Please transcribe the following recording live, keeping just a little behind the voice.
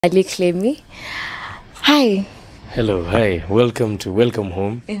Ali Clemi. Hi. Hello, hi. Welcome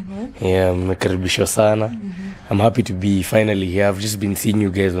home. Yeah, mmekaribishwa sana. I'm happy to be finally here. I've just been seeing you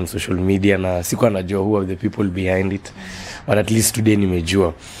guys on social media na sikuwa najua who are the people behind it. But at least today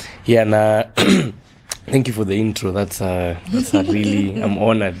nimejua. Yeah, na thank you for the intro. That's a really I'm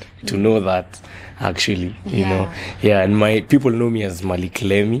honored to know that actually, you know. Yeah, and my people know me as Malik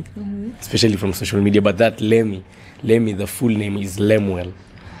Lemi, especially from social media, but that Lemi, the full name is Lemuel.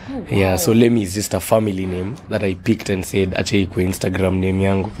 Oh, wow. Yeah, so Lemi is just a family name that I picked and said acha iko Instagram name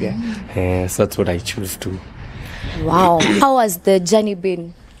yangu pia. So that's what I choose to. Wow. How has the journey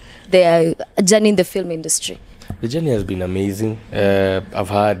been? The journey in the film industry? The journey has been amazing.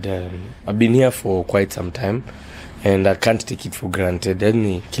 I've been here for quite some time and I can't take it for granted.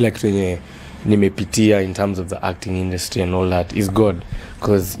 Yani kila kitu yenye nimepitia in terms of the acting industry and all that is God,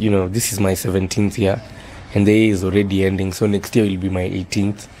 because you know this is my 17th year and the year is already ending, so next year will be my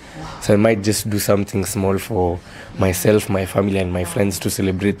 18th. So I might just do something small for myself, my family and my friends to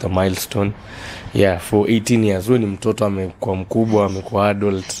celebrate the milestone. Yeah, for 18 years. Huyo ni mtoto amekuwa mkubwa, amekuwa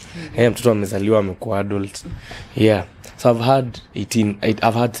adult. Mtoto amezaliwa amekuwa adult. Yeah. So I've had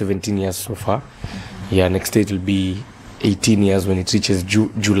 17 years so far. Yeah, next year it will be 18 years when it reaches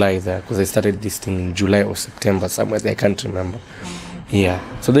July there, because I started this thing in July or September somewhere there, I can't remember. Yeah.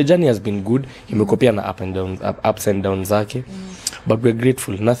 So the journey has been good. Imekopia na ups and downs zake. But we're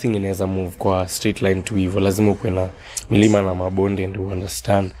grateful. Nothing inaweza move kwa straight line to hivyo. Lazima ukwe na milima na mabonde and you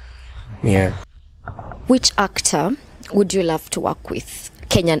understand. Yeah. Which actor would you love to work with?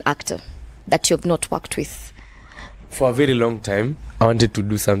 Kenyan actor that you have not worked with? For a very long time, I wanted to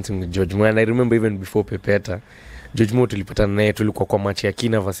do something with George Mo. And I remember even before Pepeta, George Mo tulipatana naye tulikuwa kwa match ya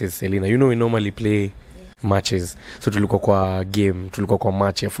Kina versus Selena. You know we normally play matches. So tulikuwa kwa game, tulikuwa kwa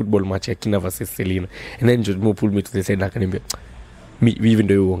match ya football match ya Kina versus Selena. And then George Mo pulled me to the side na akaniambia, even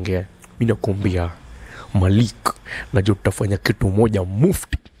though you ongea, mimi nakwambia Malik, najua tutafanya kitu moja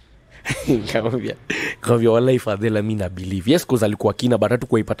mufti. Nikamwambia wallahi fadhela mimi na believe. Yes, cause alikuwa Kina but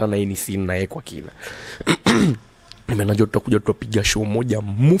hatukuwa ipatana any scene na yeye kwa Kina. Mimi najua tutakuja tutapiga show moja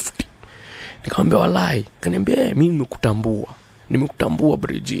mufti. Nikamwambia wallahi, kaniambia mimi nimekutambua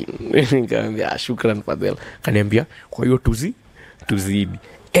Bridging. Nikamwambia shukran fadhela. Kaniambia kwa hiyo tuzidi.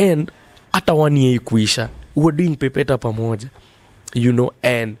 And hata wani yeye kuisha, we were doing Pepeta pamoja. You know,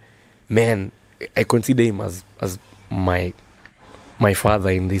 and man, I consider him as my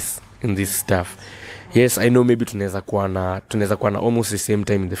father in this stuff. Yes, I know maybe tunaweza kuwa na almost the same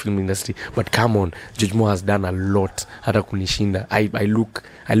time in the film industry, but come on, George Mo has done a lot hata kunishinda. I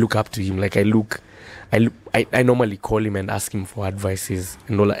look up to him. Like I normally call him and ask him for advices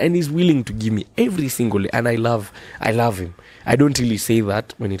and all that, and he's willing to give me every single, and I love him. I don't really say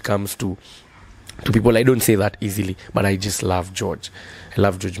that when it comes to people. I don't say that easily, but I just love George. I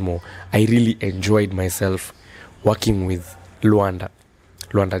love George Mo. I really enjoyed myself working with Luanda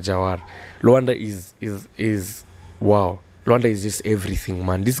Jawar. Luanda is wow. Luanda is just everything,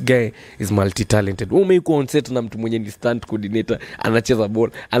 man. This guy is multi-talented. Umeiko on set na mtu mwenye ni stunt coordinator, anacheza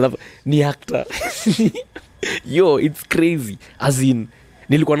ball, ni actor. Yo, it's crazy. As in,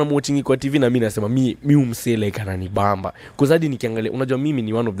 nilikuwa na watching kwa TV na mimi nasema mimi umse like ananibamba. Cause hadi nikiangalia, unajua mimi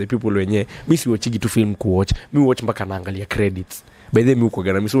ni one of the people wenye mimi si watchigi tu film kuwatch. Mimi watch mpaka naangalia credits. By the way, mimi uko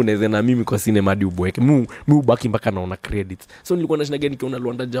gana, so unaweza na mimi kwa cinema hadi ubweke. Mimi ubaki mpaka naona credits. So nilikuwa nashinda gani nikiona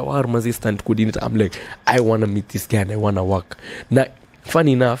Luanda Jawar assistant coordinator. I'm like, I want to meet this guy and I want to work. Na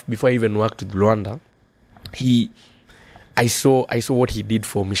funny enough, before I even worked with Luanda, I saw what he did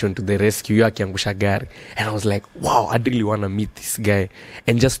for Mission to the Rescue akiangusha gari, and I was like, wow, I really want to meet this guy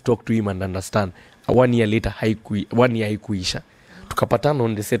and just talk to him and understand. 1 year later haikuisha, tukapatana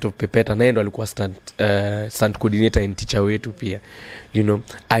on the set of Pepeta, na ndo alikuwa stunt coordinator and teacher wetu pia. You know,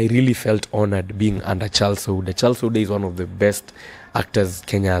 I really felt honored being under Charles Oude. Charles Oude is one of the best actors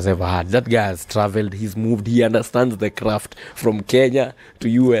Kenya has ever had. That guy has traveled, he's moved, he understands the craft from Kenya to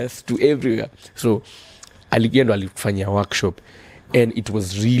US to everywhere. So alienda alifanya workshop and it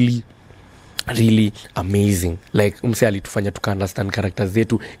was really amazing. Like umse alitufanya tuka understand characters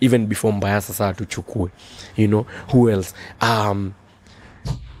zetu even before mbaya sasa tuchukue. You know, who else?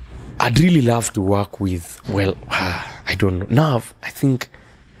 I'd really love to work with, well, I don't know. Now I think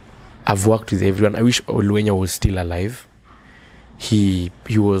I've worked with everyone. I wish Oluwenya was still alive. He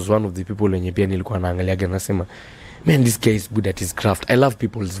was one of the people wenye pia nilikuwa naangaliaga nasema, man, this guy is good at his craft. I love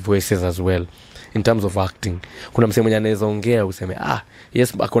people's voices as well. In terms of acting, kuna msemo mwenye anaweza ongea useme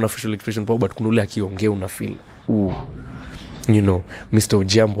yes akona facial expression power, but kuna ule akiongea una feel you know, Mr.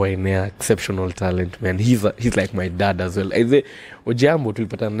 Ojambo ina exceptional talent, man. He's like my dad as well. Ojambo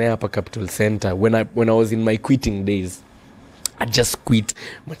tulipata naye hapa Capital Center when I was in my quitting days. I just quit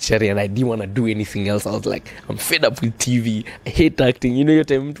Machachari and I didn't want to do anything else. I was like, I'm fed up with TV. I hate acting. You know, your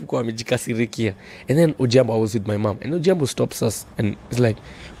time to come amejikasirikia. And then Ojambo, I was with my mom. And Ojambo stops us and it's like,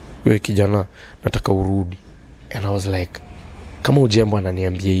 wewe kijana, nataka urudi. And I was like, kama Ojambo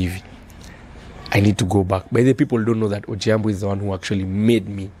ananiambia hivi, I need to go back. But the people don't know that Ojambo is the one who actually made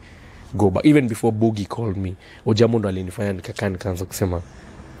me go back. Even before Boogie called me, Ojambo ndo alinifanya nikakaa nikaanza kusema,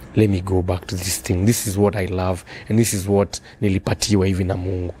 let me go back to this thing. This is what I love and this is what nilipatiwa hivi na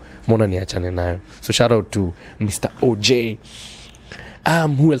Mungu. Mbona niachane nayo? So shout out to Mr. OJ.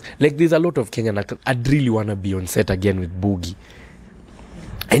 Who else? Like there's a lot of Kenyan actors. I'd really want to be on set again with Boogie.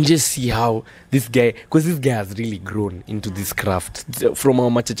 And just see how this guy, because this guy has really grown into this craft. From our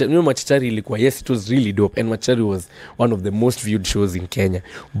Machachari, you know, Machachari ilikuwa, yes, it was really dope. And Machachari was one of the most viewed shows in Kenya.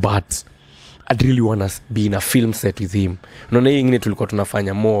 But I'd really want to be in a film set with him. Unaona hii ingine tulikuwa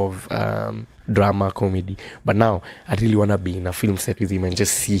tunafanya more of drama, comedy. But now, I really want to be in a film set with him and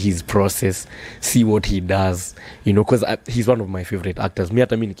just see his process, see what he does. You know, because he's one of my favorite actors. Mi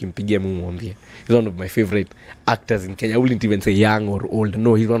hata mi nikimpigia mwambie. He's one of my favorite actors in Kenya. I wouldn't even say young or old.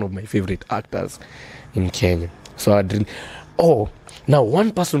 No, he's one of my favorite actors in Kenya. So I'd really... Oh, now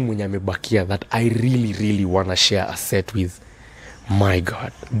one person mwenye amebakia that I really, really want to share a set with. My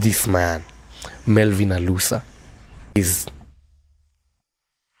God, this man. Melvin Alusa is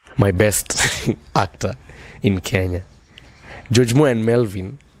my best actor in Kenya. George Moore and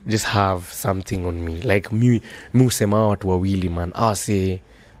Melvin just have something on me. Like mi usema watu wawili man. Say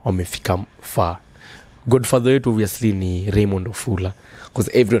wamefika far. Godfather yetu obviously ni Raymond Ofula.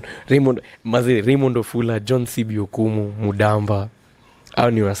 Because everyone, Raymond Ofula, John C.B. Okumu, Mudamba,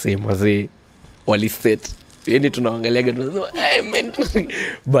 au ni wase mazee waliset. Yani tunaangaliaga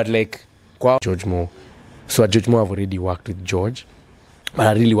but like George Moore. So at George Moore, I've already worked with George. But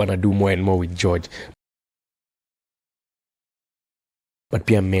I really want to do more and more with George. But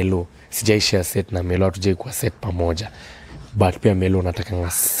pia Melo. Sijai share set na Melo. Hatujai kwa set pamoja. But pia Melo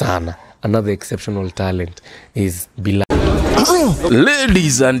natakanga sana. Another exceptional talent is Bilal.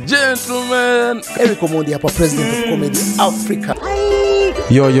 Ladies and gentlemen, Eric Omondi hapa, president of Comedy Africa.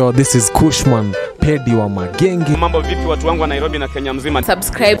 Yo, this is Kushman, Pedi wa Magenge. Mambo vipi watu wangu wa Nairobi na Kenya mzima?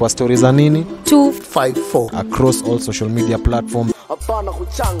 Subscribe Kwa stories za nini? 254 Across all social media platforms. Hapana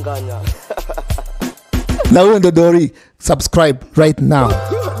kuchanganya. Na wewe ndo Dori, subscribe right now.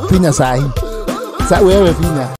 Finya sahi. Wewe finya.